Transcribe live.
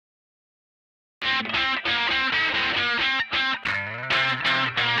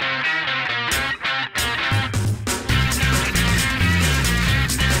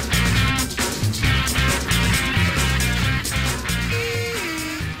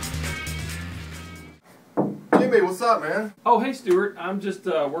What's up, man? Oh, hey, Stewart. I'm just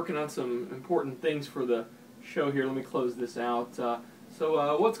working on some important things for the show here. Let me close this out.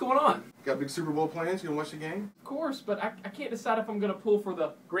 So, what's going on? Got big Super Bowl plans? You gonna watch the game? Of course, but I can't decide if I'm going to pull for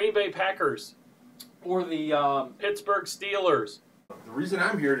the Green Bay Packers or the Pittsburgh Steelers. The reason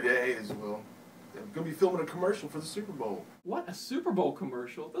I'm here today is, well, I'm going to be filming a commercial for the Super Bowl. What? A Super Bowl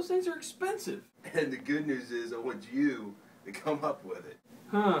commercial? Those things are expensive. And the good news is I want you to come up with it.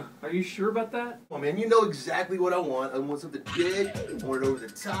 Huh. Are you sure about that? Well, man, you know exactly what I want. I want something big, I want it over the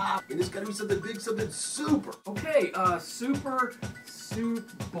top, and it's got to be something big, something super. Okay, Super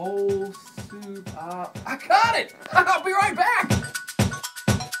Bowl, I got it! I'll be right back!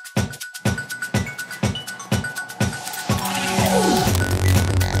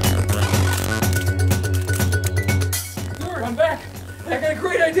 Stewart, I'm back! I got a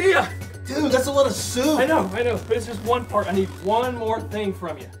great idea! Dude, that's a lot of soup! I know, but it's just one part. I need one more thing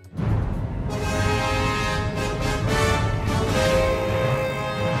from you.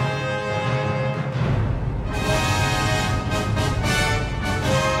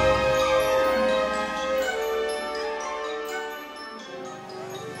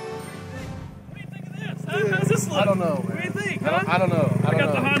 How's this look? I don't know, man. What do you think, huh? I don't know. I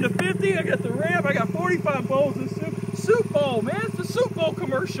got the Honda 50, I got the Ram, I got 45 bowls of soup. Soup Bowl, man. It's the Soup Bowl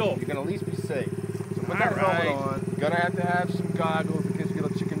commercial. You're going to at least be safe. So put that Alright. helmet on. You're going to have some goggles in case you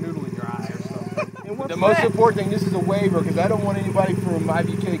get a chicken noodle in your eye or something. And what's The most that? important thing, this is a waiver because I don't want anybody from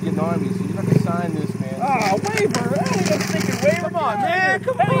WIVK getting on me. So you have to sign this, man. Ah, waiver. I ain't no thinking waiver. Come on, man.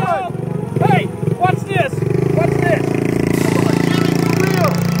 Come on. Hey, what's this? What's this?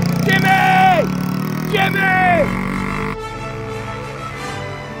 Jimmy! Jimmy!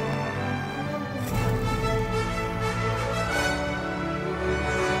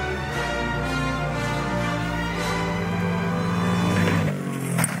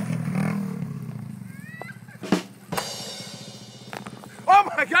 Oh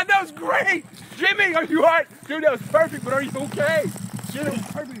my God, that was great! Jimmy, are you alright? Dude, that was perfect, but are you okay? Dude, that was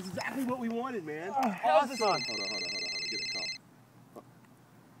perfect. It's exactly what we wanted, man. Awesome. Hold on. Get a call.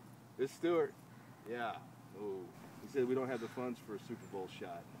 It's Stewart. Yeah. Oh. He said we don't have the funds for a Super Bowl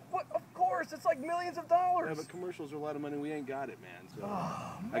shot. What? Of course, it's like millions of dollars. Yeah, but commercials are a lot of money. We ain't got it, man. So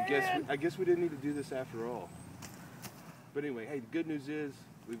Oh, man. I guess we didn't need to do this after all. But anyway, hey, the good news is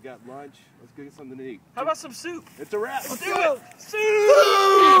we've got lunch. Let's go get something to eat. How about some soup? It's a wrap. Let's do it.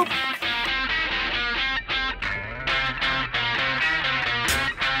 Soup!